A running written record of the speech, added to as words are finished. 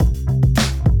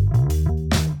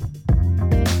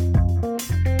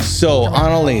So,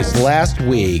 Annelise, last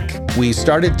week, we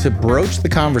started to broach the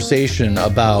conversation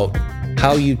about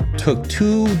how you took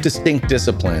two distinct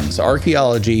disciplines,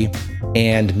 archaeology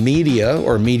and media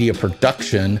or media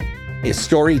production,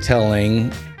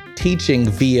 storytelling, teaching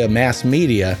via mass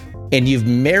media, and you've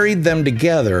married them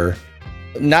together,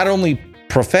 not only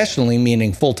professionally,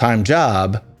 meaning full-time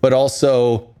job, but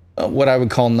also what I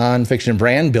would call nonfiction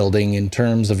brand building in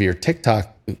terms of your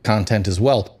TikTok content as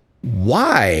well.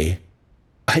 Why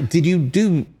did you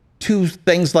do two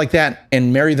things like that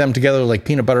and marry them together like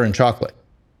peanut butter and chocolate?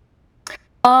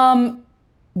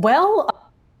 Well,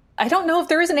 I don't know if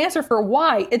there is an answer for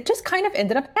why. It just kind of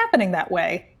ended up happening that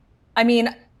way. I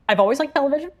mean, I've always liked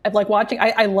television. I've liked watching.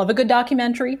 I love a good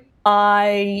documentary.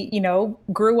 I,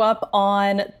 grew up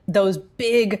on those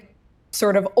big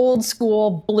sort of old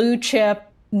school blue chip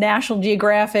National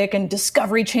Geographic and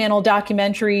Discovery Channel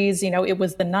documentaries. It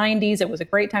was the 90s. It was a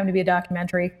great time to be a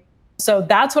documentary. So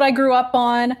that's what I grew up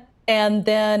on. And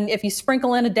then if you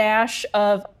sprinkle in a dash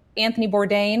of Anthony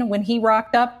Bourdain when he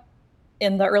rocked up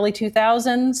in the early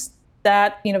 2000s,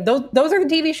 that, those are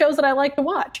the TV shows that I like to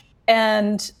watch.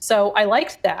 And so I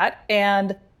liked that.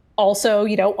 And also,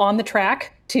 on the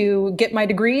track to get my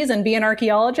degrees and be an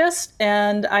archaeologist.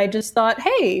 And I just thought,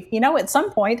 hey, at some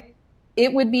point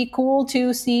it would be cool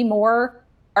to see more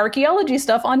archaeology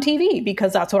stuff on TV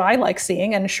because that's what I like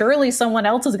seeing. And surely someone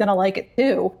else is going to like it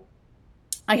too.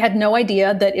 I had no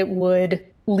idea that it would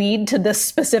lead to this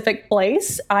specific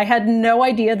place. I had no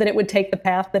idea that it would take the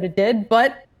path that it did,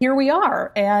 but here we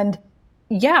are. And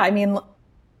yeah, I mean,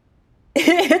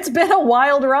 it's been a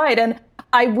wild ride. And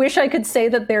I wish I could say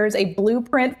that there's a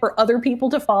blueprint for other people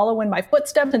to follow in my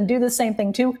footsteps and do the same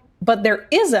thing too, but there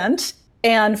isn't.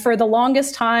 And for the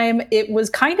longest time, it was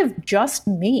kind of just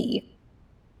me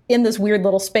in this weird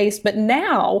little space. But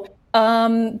now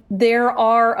there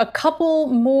are a couple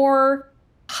more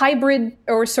hybrid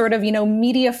or sort of,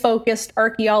 media-focused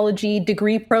archaeology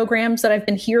degree programs that I've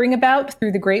been hearing about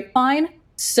through the grapevine.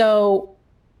 So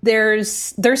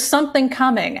there's something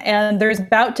coming, and there's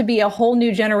about to be a whole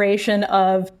new generation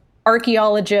of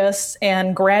archaeologists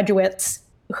and graduates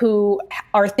who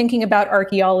are thinking about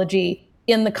archaeology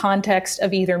in the context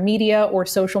of either media or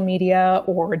social media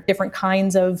or different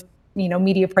kinds of,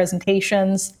 media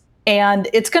presentations. And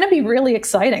it's going to be really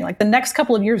exciting. Like the next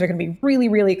couple of years are going to be really,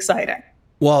 really exciting.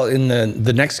 Well, in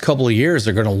the next couple of years,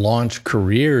 they're going to launch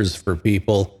careers for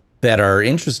people that are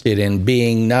interested in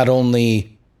being not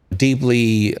only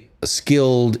deeply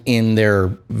skilled in their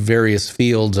various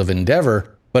fields of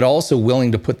endeavor, but also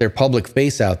willing to put their public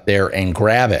face out there and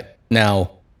grab it.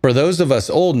 Now, for those of us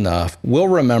old enough, we'll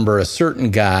remember a certain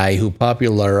guy who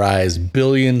popularized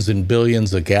billions and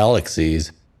billions of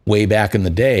galaxies way back in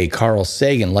the day, Carl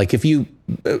Sagan. Like if you,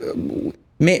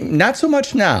 not so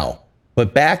much now,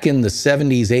 but back in the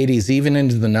 70s, 80s, even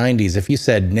into the 90s, if you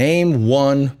said, name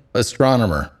one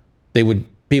astronomer,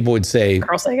 people would say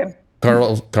Carl Sagan.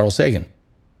 Carl Sagan.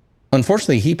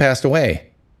 Unfortunately, he passed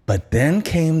away. But then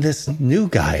came this new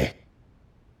guy,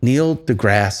 Neil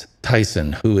deGrasse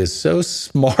Tyson, who is so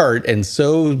smart and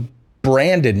so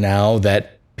branded now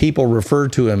that people refer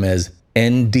to him as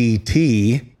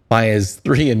NDT by his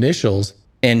three initials.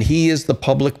 And he is the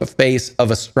public face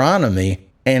of astronomy,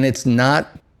 and it's not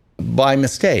by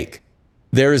mistake.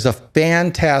 There is a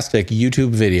fantastic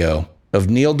YouTube video of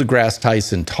Neil deGrasse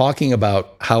Tyson talking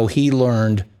about how he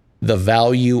learned the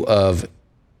value of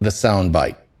the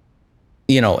soundbite.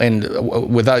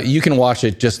 And without, you can watch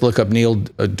it, just look up Neil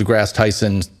deGrasse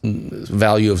Tyson's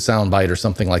value of soundbite or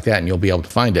something like that, and you'll be able to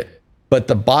find it. But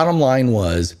the bottom line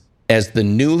was, as the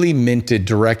newly minted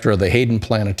director of the Hayden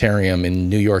Planetarium in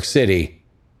New York City,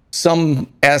 some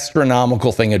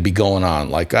astronomical thing would be going on.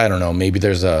 Like, I don't know, maybe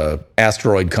there's a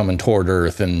asteroid coming toward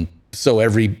Earth, and so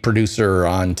every producer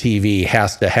on TV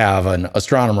has to have an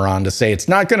astronomer on to say, it's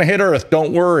not going to hit Earth,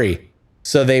 don't worry.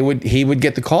 So he would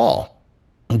get the call.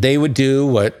 They would do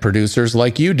what producers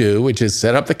like you do, which is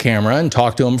set up the camera and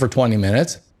talk to him for 20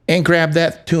 minutes and grab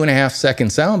that 2.5 second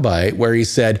soundbite where he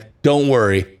said, don't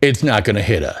worry, it's not going to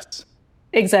hit us.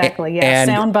 Exactly. Yeah.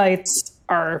 Sound bites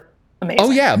are amazing.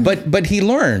 Oh, yeah. But he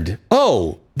learned,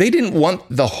 they didn't want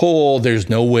the whole, there's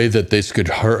no way that this could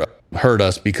hurt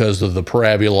us because of the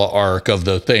parabola arc of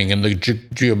the thing and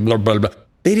the blah, blah, blah.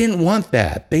 They didn't want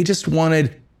that. They just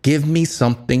wanted, give me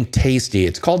something tasty.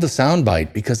 It's called a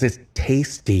soundbite because it's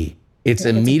tasty. It's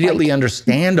immediately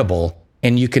understandable,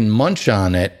 and you can munch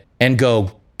on it and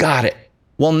go, got it.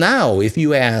 Well, now, if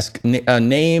you ask,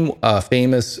 name a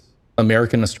famous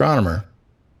American astronomer,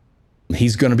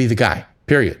 he's going to be the guy,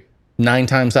 period. 9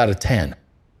 times out of 10.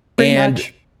 Pretty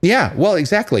much. Yeah, well,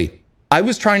 exactly. I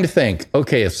was trying to think,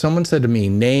 okay, if someone said to me,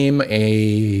 name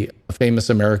a famous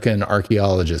American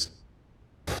archaeologist.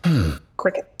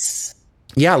 Crickets.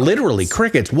 Yeah, literally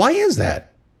crickets. Why is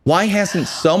that? Why hasn't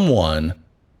someone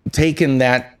taken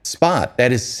that spot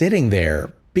that is sitting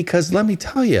there? Because let me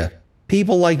tell you,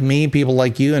 people like me, people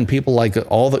like you, and people like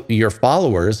your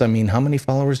followers. I mean, how many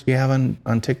followers do you have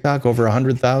on TikTok? Over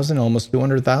 100,000, almost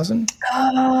 200,000?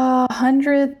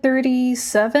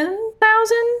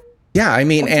 137,000? Yeah, I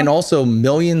mean, and also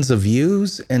millions of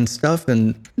views and stuff.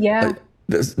 And Yeah.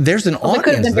 there's an Well, they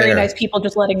could have audience been very there. nice people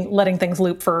just letting things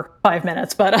loop for 5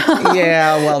 minutes, but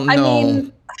Yeah, well, no. I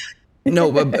mean, No,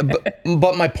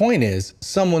 but my point is,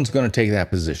 someone's going to take that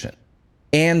position.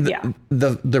 And Yeah.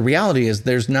 the reality is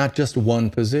there's not just one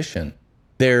position.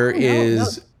 There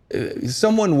is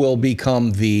someone will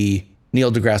become the Neil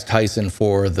deGrasse Tyson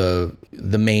for the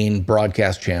main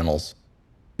broadcast channels.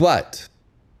 But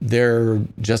there are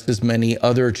just as many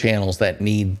other channels that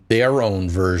need their own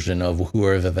version of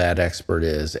whoever that expert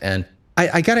is. And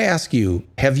I got to ask you,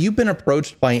 have you been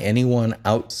approached by anyone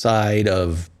outside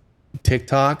of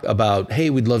TikTok about,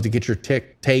 hey, we'd love to get your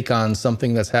take on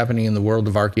something that's happening in the world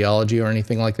of archaeology or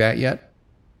anything like that yet?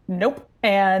 Nope.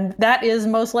 And that is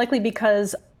most likely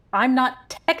because I'm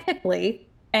not technically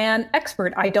an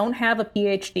expert. I don't have a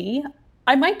PhD.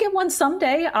 I might get one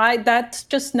someday. That's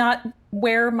just not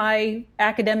where my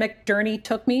academic journey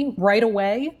took me right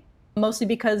away, mostly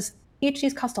because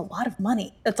PhDs cost a lot of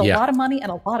money. It's a lot of money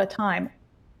and a lot of time.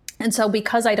 And so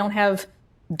because I don't have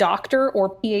doctor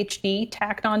or PhD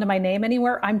tacked onto my name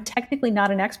anywhere, I'm technically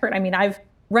not an expert. I mean, I've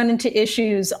run into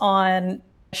issues on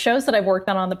shows that I've worked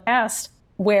on the past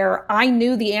where I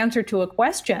knew the answer to a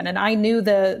question and I knew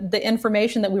the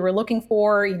information that we were looking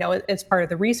for, as part of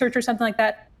the research or something like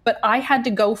that. But I had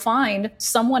to go find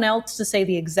someone else to say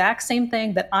the exact same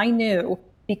thing that I knew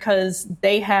because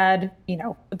they had a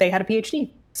PhD.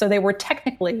 So they were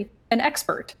technically an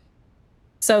expert.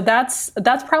 So that's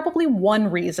probably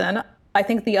one reason. I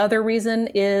think the other reason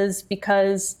is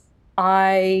because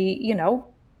I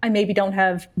maybe don't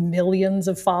have millions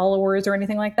of followers or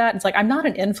anything like that. It's like, I'm not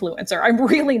an influencer. I'm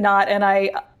really not. And I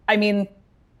mean,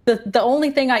 the only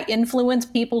thing I influence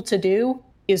people to do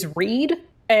is read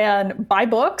and buy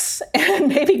books and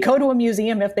maybe go to a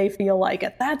museum if they feel like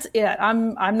it. That's it.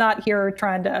 I'm not here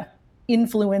trying to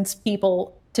influence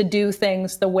people to do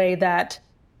things the way that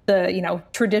the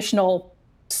traditional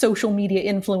social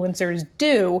media influencers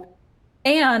do.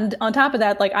 And on top of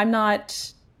that, like I'm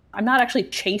not actually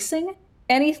chasing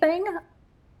anything.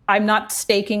 I'm not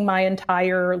staking my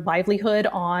entire livelihood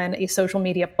on a social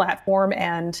media platform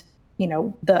and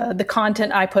the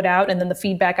content I put out and then the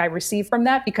feedback I receive from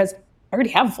that, because I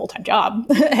already have a full-time job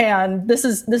and this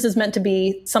is meant to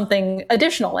be something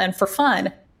additional and for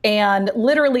fun. And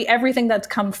literally everything that's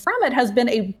come from it has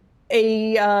been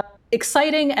a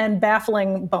exciting and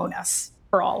baffling bonus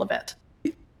for all of it.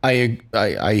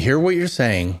 I hear what you're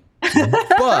saying,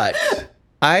 but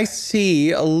I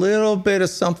see a little bit of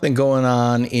something going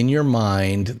on in your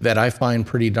mind that I find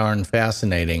pretty darn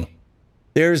fascinating.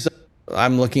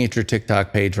 I'm looking at your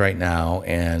TikTok page right now,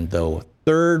 and the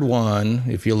third one,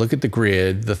 if you look at the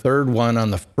grid, the third one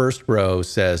on the first row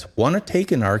says, "Want to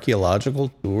take an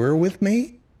archaeological tour with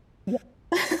me?" Yeah.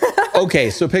 Okay,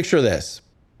 so picture this.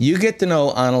 You get to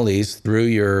know Annelise through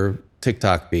your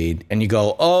TikTok feed and you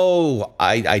go, oh,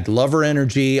 I love her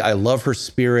energy. I love her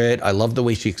spirit. I love the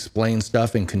way she explains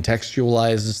stuff and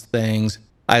contextualizes things.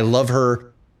 I love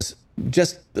her,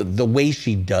 just the way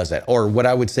she does it, or what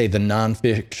I would say the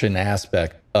nonfiction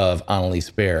aspect of Annelise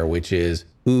Baer, which is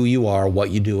who you are, what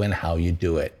you do, and how you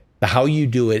do it. The how you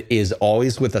do it is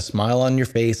always with a smile on your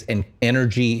face and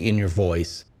energy in your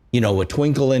voice, a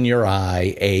twinkle in your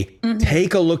eye,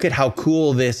 take a look at how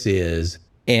cool this is.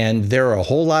 And there are a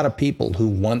whole lot of people who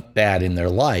want that in their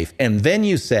life. And then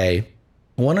you say,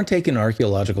 I want to take an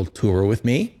archaeological tour with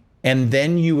me. And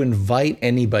then you invite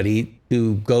anybody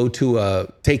to go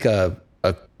to take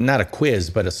not a quiz,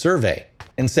 but a survey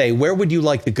and say, where would you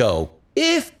like to go?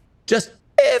 If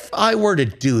I were to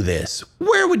do this,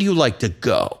 where would you like to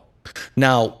go?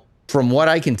 Now, from what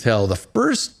I can tell, the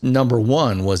first number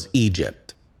one was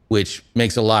Egypt, which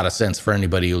makes a lot of sense for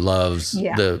anybody who loves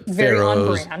the pharaohs. Very on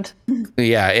brand.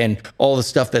 Yeah, and all the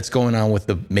stuff that's going on with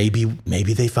maybe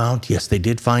they found, yes, they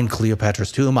did find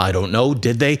Cleopatra's tomb. I don't know,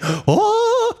 did they?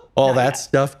 All that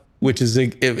stuff, which is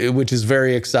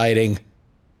very exciting.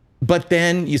 But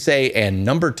then you say, and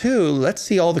number two, let's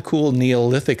see all the cool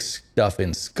Neolithic stuff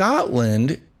in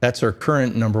Scotland. That's her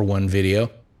current number one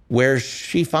video, where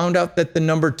she found out that the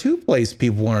number two place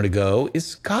people wanted to go is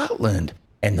Scotland.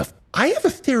 And I have a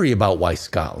theory about why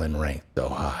Scotland ranked so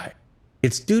high.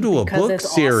 It's due to a Because book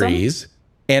it's series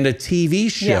and a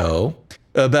TV show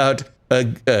about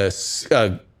a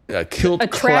kilt-clad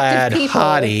attractive people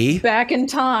hottie. back in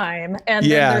time, and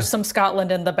then there's some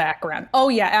Scotland in the background. Oh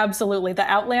yeah, absolutely. The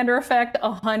Outlander effect,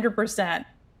 100%.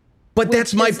 But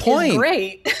that's my point. Is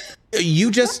great.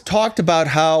 You just talked about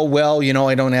how, well, you know,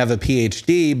 I don't have a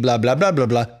PhD, blah, blah, blah, blah,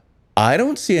 blah. I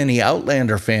don't see any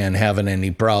Outlander fan having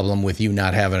any problem with you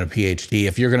not having a PhD.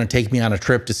 If you're going to take me on a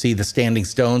trip to see the Standing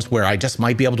Stones where I just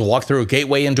might be able to walk through a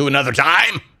gateway into another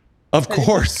time, of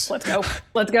course. Let's go.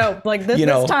 Let's go. Like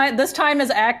this time is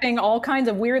acting all kinds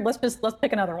of weird. Let's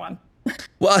pick another one.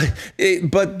 Well,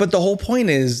 but the whole point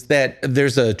is that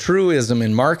there's a truism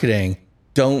in marketing: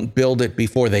 don't build it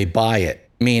before they buy it.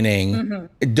 Meaning,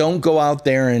 don't go out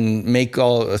there and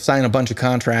sign a bunch of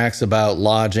contracts about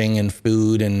lodging and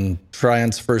food and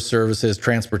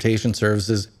transportation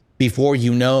services before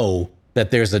you know that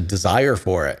there's a desire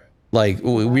for it. Like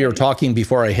we were talking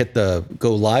before I hit the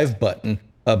go live button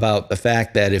about the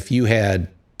fact that if you had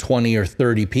 20 or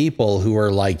 30 people who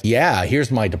are like, yeah, here's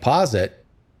my deposit,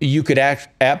 you could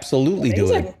absolutely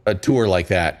do a tour like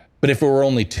that. But if it were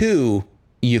only 2,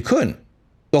 you couldn't.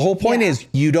 The whole point is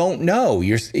you don't know.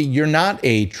 You're not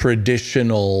a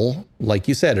traditional, like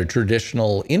you said, a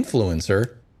traditional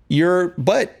influencer.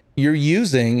 But you're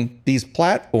using these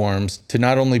platforms to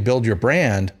not only build your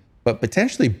brand, but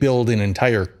potentially build an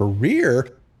entire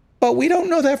career. But we don't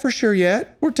know that for sure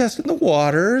yet. We're testing the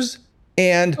waters.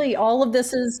 And all of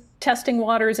this is testing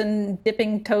waters and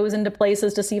dipping toes into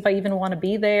places to see if I even want to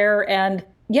be there. And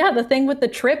yeah, the thing with the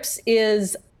trips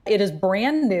is it is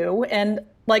brand new. And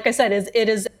like I said, it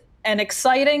is an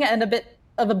exciting and a bit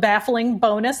of a baffling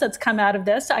bonus that's come out of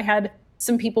this. I had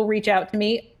some people reach out to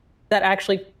me that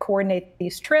actually coordinate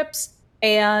these trips.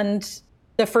 And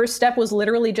the first step was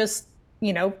literally just,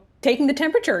 taking the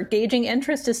temperature, gauging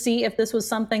interest to see if this was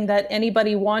something that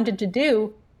anybody wanted to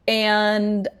do.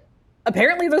 And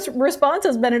apparently this response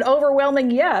has been an overwhelming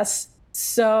yes.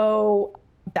 So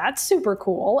that's super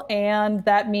cool. And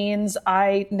that means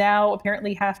I now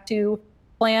apparently have to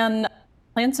plan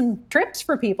some trips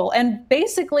for people. And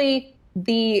basically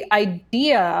the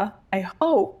idea, I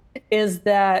hope, is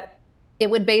that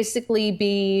it would basically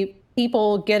be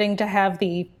people getting to have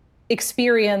the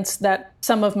experience that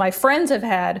some of my friends have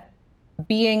had,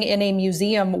 being in a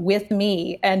museum with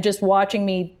me and just watching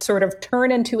me sort of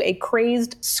turn into a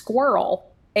crazed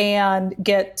squirrel and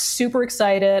get super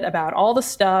excited about all the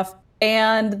stuff.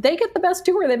 And they get the best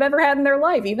tour they've ever had in their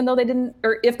life, even though they didn't,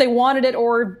 or if they wanted it,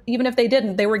 or even if they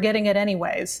didn't, they were getting it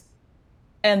anyways.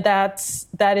 And that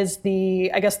is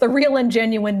I guess the real and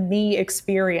genuine me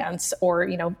experience, or,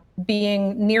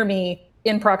 being near me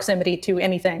in proximity to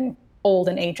anything old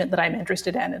and ancient that I'm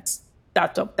interested in.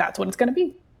 That's what it's going to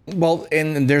be. Well,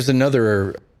 and there's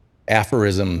another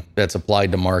aphorism that's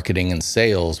applied to marketing and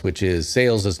sales, which is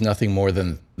sales is nothing more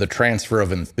than the transfer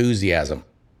of enthusiasm.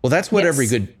 Well, that's what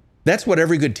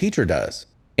every good teacher does.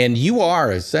 And you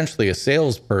are essentially a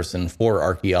salesperson for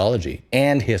archaeology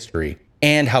and history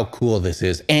and how cool this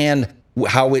is and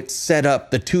how it set up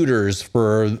the tutors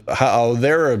for how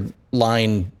their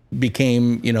line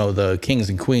became, the kings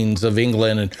and queens of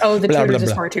England. And the tutors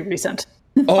is far too recent.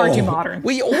 Far too modern.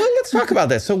 Well, let's talk about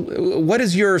that. So what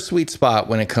is your sweet spot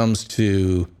when it comes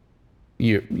to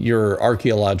your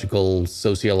archaeological,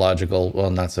 sociological, well,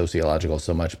 not sociological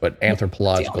so much, but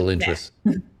anthropological interests?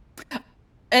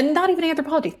 And not even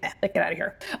anthropology. Get out of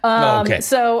here. Okay.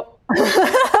 So,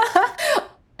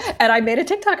 and I made a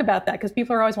TikTok about that because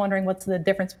people are always wondering what's the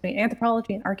difference between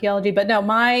anthropology and archaeology. But no,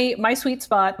 my sweet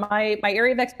spot, my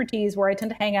area of expertise where I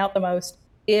tend to hang out the most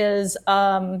is,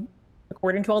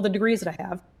 according to all the degrees that I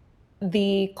have,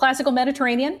 the classical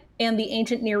Mediterranean and the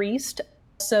ancient Near East.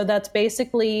 So that's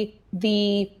basically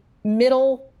the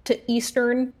middle to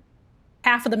eastern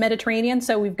half of the Mediterranean.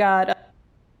 So we've got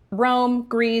Rome,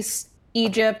 Greece,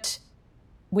 Egypt.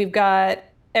 We've got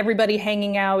everybody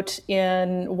hanging out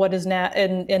in what is now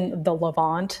in the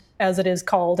Levant, as it is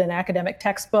called in academic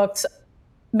textbooks.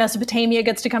 Mesopotamia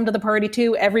gets to come to the party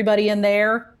too, everybody in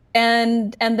there.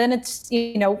 And then it's,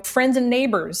 friends and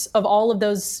neighbors of all of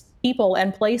those people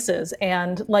and places.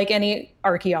 And like any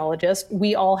archaeologist,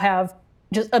 we all have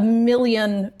just a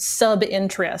million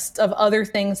sub-interests of other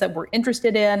things that we're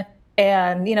interested in.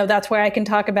 And, that's why I can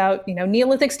talk about,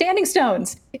 Neolithic standing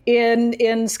stones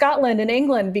in Scotland and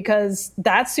England, because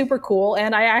that's super cool.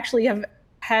 And I actually have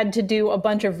had to do a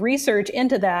bunch of research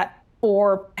into that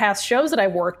for past shows that I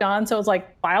worked on. So it's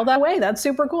like, file that away. That's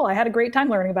super cool. I had a great time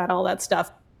learning about all that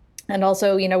stuff. And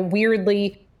also,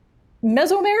 weirdly,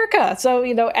 Mesoamerica. So,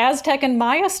 Aztec and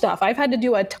Maya stuff. I've had to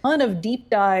do a ton of deep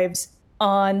dives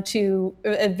on to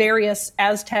various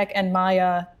Aztec and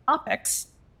Maya topics.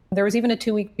 There was even a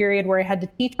 2-week period where I had to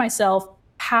teach myself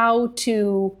how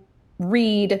to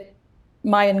read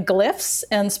Mayan glyphs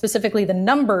and specifically the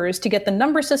numbers to get the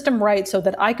number system right so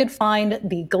that I could find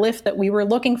the glyph that we were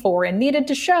looking for and needed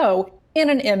to show in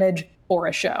an image for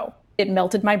a show. It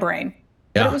melted my brain,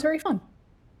 but it was very fun.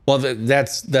 Well,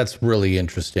 that's really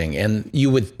interesting. And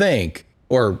you would think,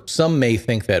 or some may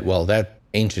think that, well, that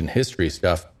ancient history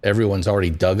stuff, everyone's already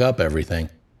dug up everything.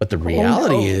 But the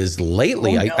reality is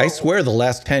lately, I swear the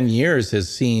last 10 years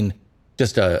has seen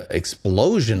just a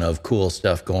explosion of cool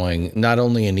stuff going, not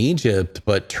only in Egypt,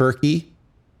 but Turkey.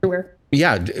 Everywhere.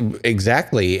 Yeah,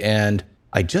 exactly. And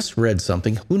I just read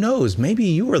something, who knows, maybe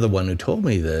you were the one who told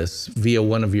me this via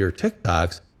one of your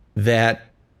TikToks,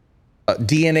 that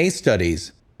DNA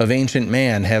studies of ancient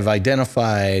man have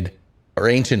identified, or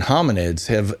ancient hominids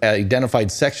have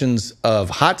identified sections of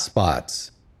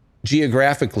hotspots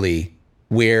geographically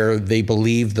where they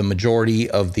believe the majority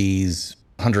of these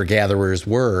hunter-gatherers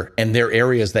were, and they're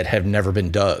areas that have never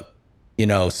been dug.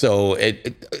 So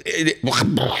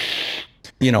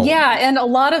Yeah, and a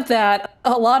lot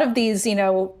of these,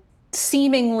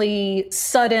 seemingly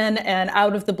sudden and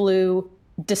out of the blue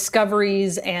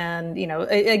discoveries, and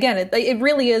again, it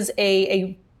really is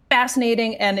a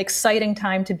fascinating and exciting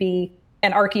time to be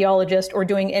an archaeologist or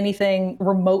doing anything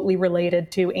remotely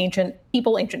related to ancient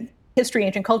people, ancient history,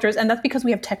 ancient cultures. And that's because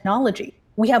we have technology.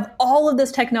 We have all of this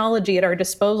technology at our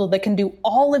disposal that can do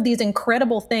all of these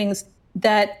incredible things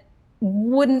that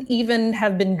wouldn't even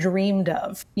have been dreamed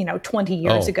of, 20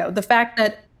 years ago. The fact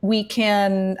that we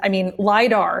can,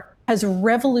 LiDAR has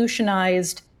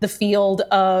revolutionized the field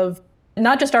of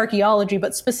not just archaeology,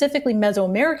 but specifically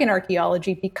Mesoamerican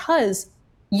archaeology, because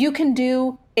you can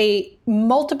do a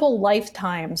multiple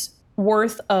lifetimes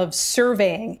worth of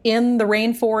surveying in the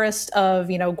rainforest of,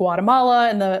 Guatemala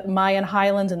and the Mayan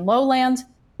highlands and lowlands.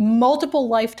 Multiple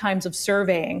lifetimes of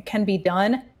surveying can be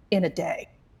done in a day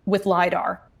with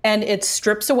LiDAR. And it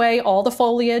strips away all the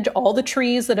foliage, all the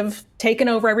trees that have taken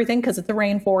over everything because it's a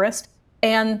rainforest.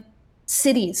 And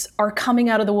cities are coming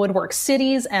out of the woodwork.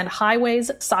 Cities and highways,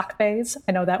 sakbes,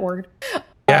 I know that word.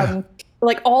 Yeah.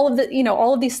 Like all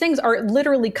of these things are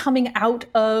literally coming out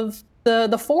of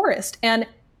the forest. And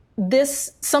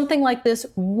something like this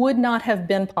would not have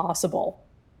been possible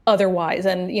otherwise.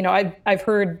 And, I've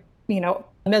heard,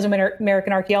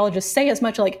 Mesoamerican archaeologists say as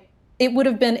much, like it would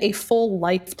have been a full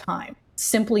lifetime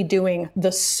simply doing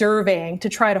the surveying to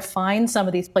try to find some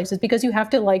of these places, because you have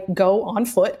to go on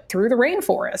foot through the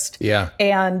rainforest. Yeah.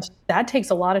 And that takes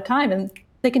a lot of time, and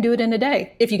they can do it in a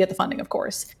day if you get the funding, of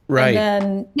course. Right.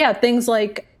 And then, things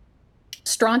like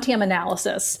strontium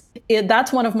analysis.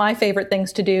 That's one of my favorite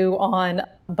things to do on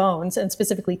bones, and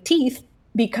specifically teeth,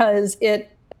 because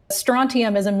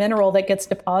strontium is a mineral that gets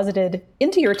deposited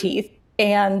into your teeth,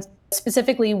 and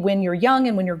specifically when you're young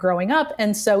and when you're growing up.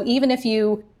 And so even if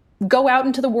you go out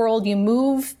into the world, you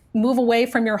move away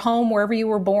from your home, wherever you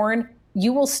were born,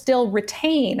 you will still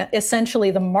retain essentially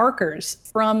the markers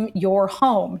from your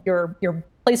home, your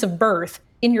place of birth,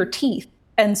 in your teeth.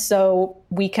 And so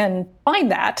we can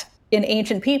find that in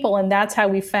ancient people. And that's how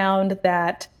we found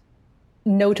that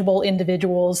notable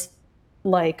individuals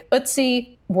like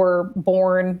Utsi were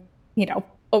born,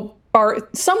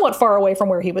 somewhat far away from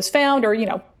where he was found, or,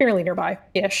 fairly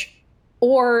nearby-ish.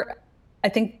 Or I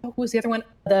think, who was the other one?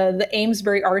 The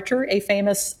Amesbury archer, a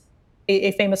famous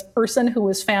person who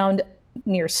was found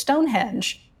near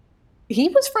Stonehenge. He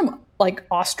was from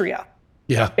Austria.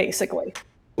 Yeah, basically.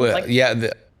 Well,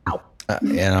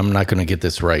 and I'm not going to get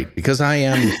this right because I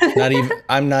am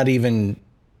I'm not even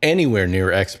anywhere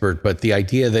near expert. But the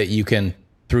idea that you can,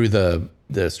 through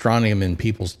the strontium in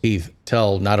people's teeth,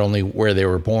 tell not only where they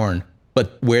were born,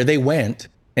 but where they went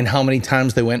and how many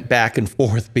times they went back and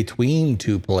forth between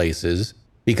two places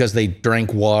because they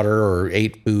drank water or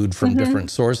ate food from different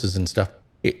sources and stuff.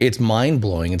 It's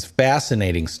mind-blowing. It's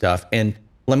fascinating stuff. And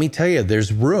let me tell you,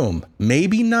 there's room,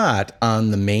 maybe not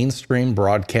on the mainstream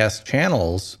broadcast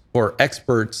channels for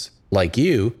experts like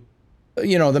you.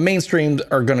 The mainstream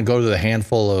are going to go to the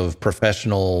handful of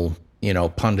professional,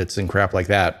 pundits and crap like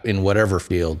that in whatever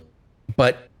field.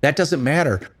 But that doesn't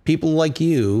matter. People like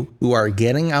you who are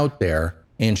getting out there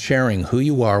and sharing who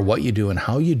you are, what you do, and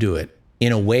how you do it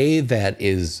in a way that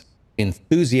is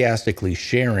enthusiastically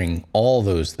sharing all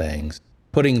those things,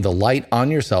 putting the light on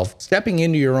yourself, stepping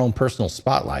into your own personal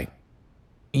spotlight.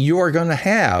 You are going to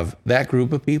have that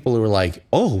group of people who are like,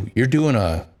 oh, you're doing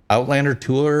a Outlander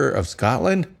tour of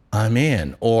Scotland? I'm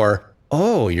in. Or,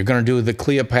 oh, you're going to do the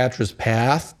Cleopatra's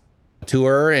Path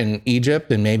tour in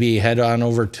Egypt and maybe head on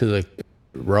over to the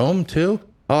Rome too?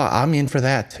 Oh, I'm in for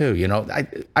that too.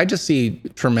 I just see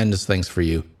tremendous things for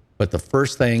you. But the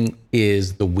first thing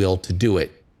is the will to do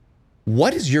it.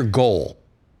 What is your goal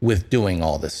with doing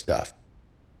all this stuff?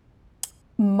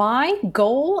 My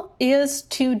goal is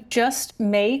to just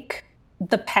make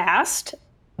the past,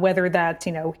 whether that's,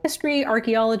 history,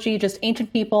 archaeology, just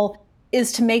ancient people,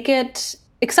 is to make it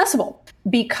accessible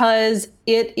because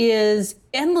it is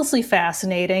endlessly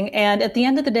fascinating. And at the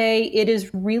end of the day, it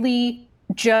is really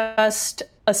just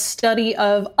a study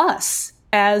of us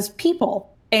as people.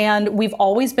 And we've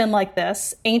always been like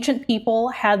this. Ancient people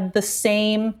had the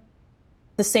same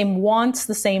wants,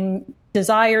 the same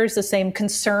desires, the same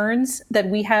concerns that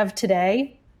we have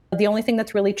today. The only thing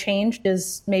that's really changed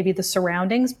is maybe the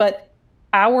surroundings, but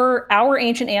our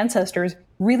ancient ancestors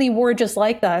really were just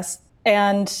like us,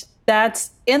 and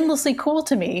that's endlessly cool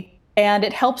to me. And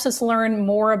it helps us learn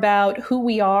more about who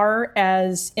we are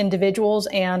as individuals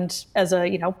and as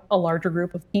a larger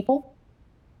group of people.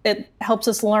 It helps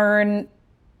us learn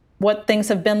what things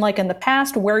have been like in the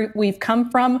past, where we've come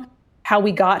from, how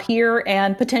we got here,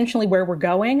 and potentially where we're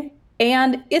going.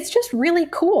 And it's just really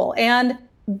cool. And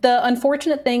the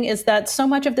unfortunate thing is that so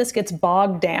much of this gets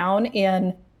bogged down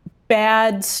in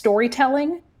bad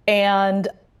storytelling and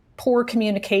poor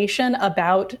communication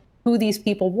about who these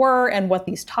people were and what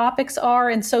these topics are.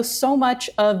 And so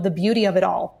much of the beauty of it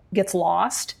all gets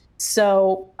lost.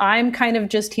 So I'm kind of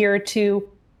just here to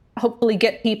hopefully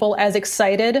get people as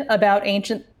excited about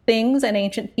ancient things and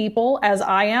ancient people as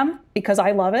I am, because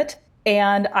I love it.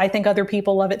 And I think other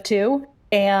people love it too.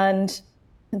 And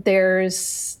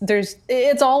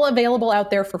it's all available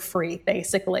out there for free,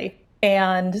 basically.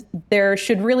 And there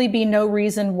should really be no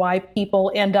reason why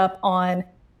people end up on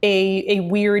a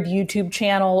weird YouTube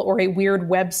channel or a weird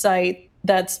website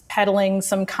that's peddling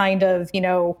some kind of,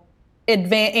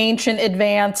 ancient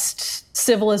advanced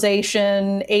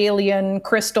civilization, alien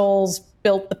crystals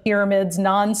built the pyramids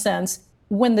nonsense,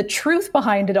 when the truth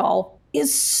behind it all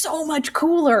is so much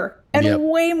cooler and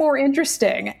way more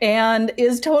interesting and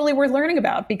is totally worth learning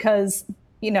about because,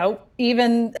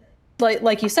 even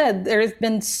like you said, there's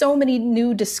been so many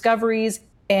new discoveries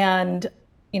and,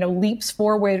 leaps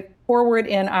forward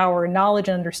in our knowledge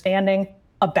and understanding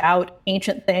about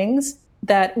ancient things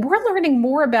that we're learning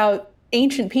more about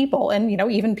ancient people and,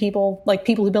 even people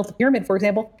who built the pyramid, for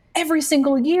example, every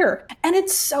single year. And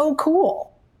it's so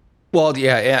cool. Well,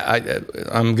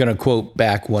 I'm going to quote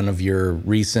back one of your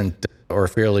recent or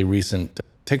fairly recent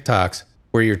TikToks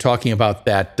where you're talking about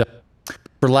that,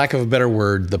 for lack of a better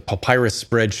word, the papyrus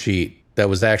spreadsheet that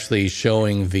was actually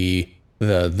showing the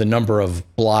number of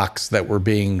blocks that were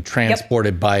being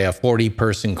transported by a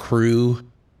 40-person crew.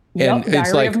 And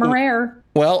it's Diary of Marais.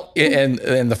 Well, and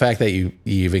the fact that you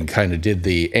even kind of did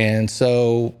and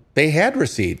so they had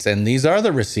receipts, and these are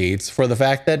the receipts for the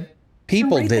fact that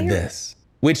people did this.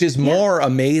 Which is more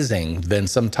amazing than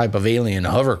some type of alien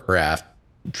hovercraft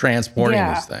transporting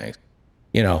these things.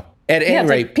 At any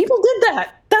rate. People did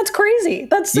that. That's crazy.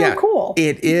 That's so cool.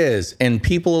 It is. And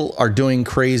people are doing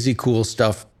crazy cool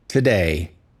stuff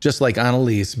today, just like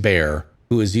Annelise Baer,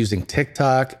 who is using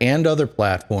TikTok and other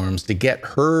platforms to get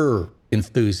her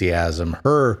enthusiasm,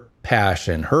 her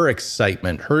passion, her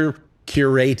excitement, her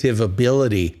curative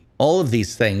ability, all of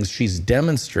these things she's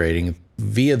demonstrating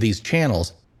via these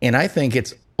channels. And I think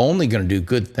it's only going to do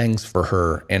good things for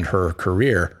her and her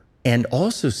career, and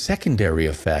also secondary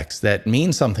effects that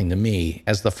mean something to me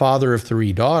as the father of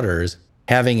 3 daughters.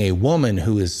 Having a woman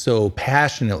who is so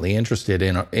passionately interested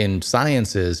in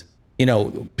sciences,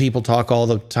 people talk all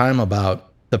the time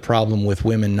about the problem with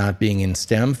women not being in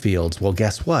STEM fields. Well,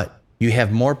 guess what? You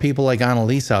have more people like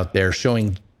Annelise out there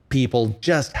showing people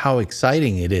just how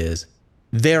exciting it is.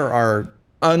 There are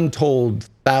untold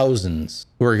thousands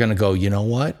who are going to go, you know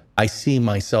what? I see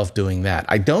myself doing that.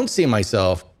 I don't see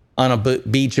myself on a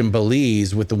beach in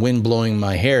Belize with the wind blowing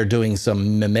my hair doing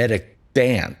some mimetic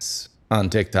dance on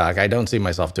TikTok. I don't see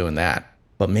myself doing that.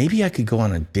 But maybe I could go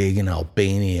on a dig in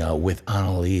Albania with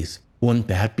Annelise. Wouldn't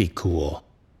that be cool?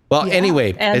 Well,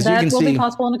 anyway, and as you can see, that will be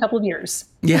possible in a couple of years.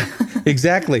 Yeah,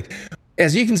 exactly.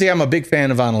 As you can see, I'm a big fan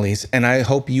of Annelise, and I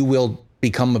hope you will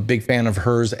become a big fan of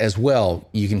hers as well.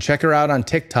 You can check her out on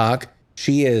TikTok.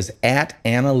 She is at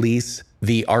Annelise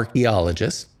the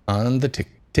Archaeologist on the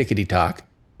Tickety Talk.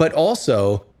 But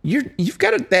also, you've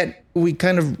got that, we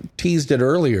kind of teased it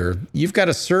earlier, you've got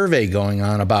a survey going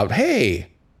on about, hey,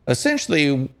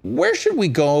 essentially, where should we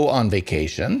go on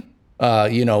vacation?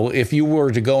 If you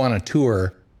were to go on a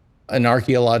tour, an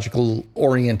archaeological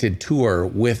oriented tour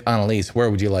with Annelise, where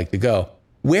would you like to go?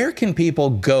 Where can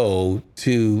people go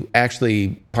to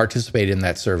actually participate in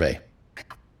that survey?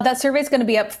 That survey is going to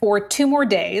be up for 2 more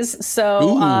days.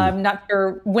 So I'm not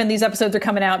sure when these episodes are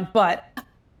coming out, but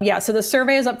yeah, so the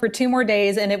survey is up for 2 more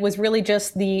days, and it was really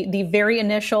just the very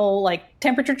initial like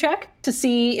temperature check to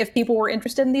see if people were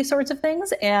interested in these sorts of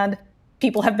things, and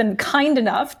people have been kind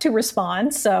enough to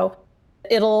respond. So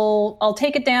I'll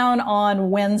take it down on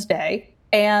Wednesday,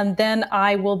 and then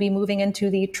I will be moving into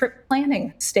the trip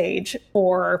planning stage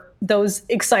for those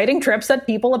exciting trips that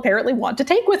people apparently want to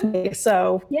take with me.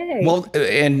 So, yay. Well,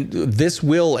 and this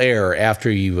will air after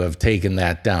you have taken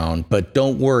that down. But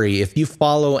don't worry, if you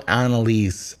follow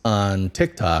Annelise on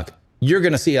TikTok, you're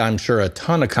going to see, I'm sure, a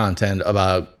ton of content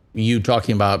about you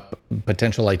talking about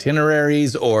potential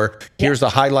itineraries, or here's a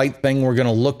highlight thing we're going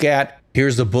to look at.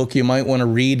 Here's a book you might want to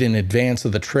read in advance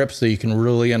of the trip so you can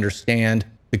really understand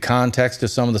the context of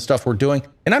some of the stuff we're doing.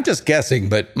 And I'm just guessing,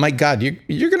 but my God,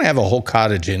 you're going to have a whole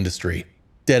cottage industry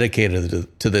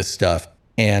dedicated to this stuff.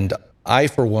 And I,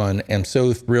 for one, am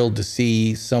so thrilled to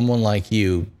see someone like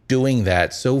you doing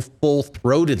that so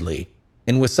full-throatedly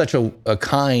and with such a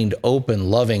kind, open,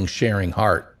 loving, sharing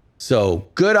heart. So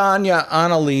good on ya,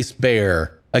 Annelise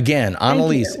Baer. Again,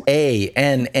 Annelise, Annelise,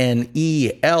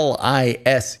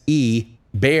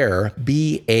 Baer,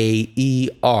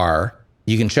 Baer.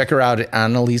 You can check her out at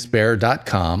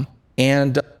AnneliseBaer.com,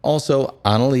 and also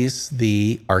Annelise,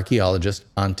 the archaeologist,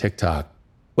 on TikTok.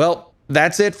 Well,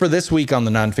 that's it for this week on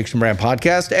the Nonfiction Brand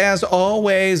Podcast. As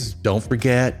always, don't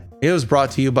forget, it was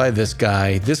brought to you by this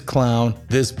guy, this clown,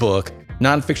 this book,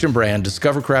 Nonfiction Brand,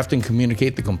 Discover, Craft, and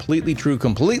Communicate the completely true,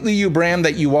 completely you brand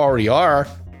that you already are.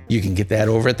 You can get that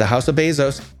over at the House of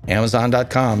Bezos,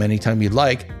 Amazon.com, anytime you'd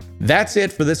like. That's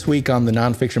it for this week on the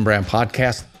Nonfiction Brand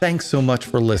Podcast. Thanks so much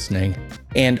for listening.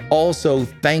 And also,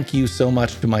 thank you so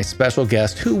much to my special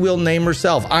guest, who will name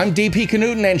herself. I'm DP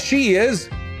Knudten, and she is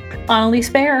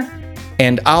Annelise Baer.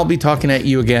 And I'll be talking at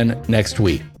you again next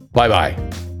week. Bye-bye.